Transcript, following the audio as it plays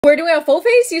We're doing a full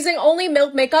face using only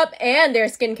Milk Makeup and their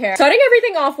skincare. Starting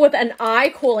everything off with an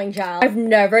eye cooling gel. I've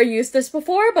never used this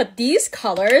before, but these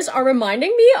colors are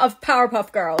reminding me of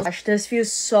Powerpuff Girls. Gosh, this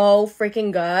feels so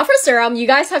freaking good. Now for serum, you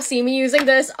guys have seen me using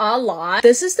this a lot.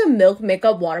 This is the Milk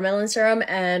Makeup Watermelon Serum,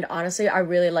 and honestly, I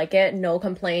really like it. No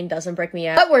complaint, doesn't break me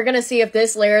out. But we're gonna see if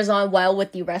this layers on well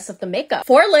with the rest of the makeup.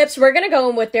 For lips, we're gonna go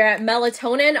in with their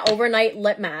Melatonin Overnight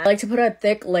Lip Matte. I like to put a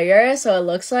thick layer so it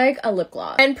looks like a lip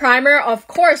gloss. And primer, of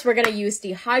course, we're gonna use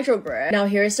the Hydro Grip. Now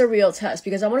here's the real test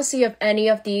because I want to see if any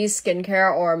of these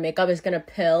skincare or makeup is gonna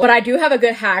pill. But I do have a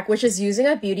good hack, which is using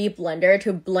a beauty blender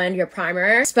to blend your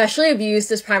primer, especially if you use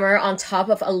this primer on top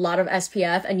of a lot of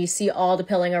SPF and you see all the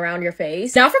pilling around your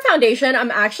face. Now for foundation,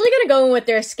 I'm actually gonna go in with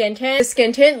their Skin Tint. The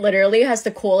Skin Tint literally has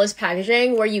the coolest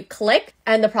packaging where you click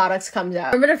and the products comes out.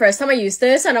 I remember the first time I used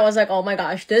this and I was like, oh my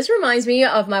gosh, this reminds me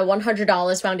of my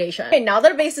 $100 foundation. Okay, now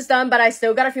that the base is done, but I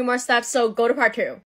still got a few more steps, so go to part 2.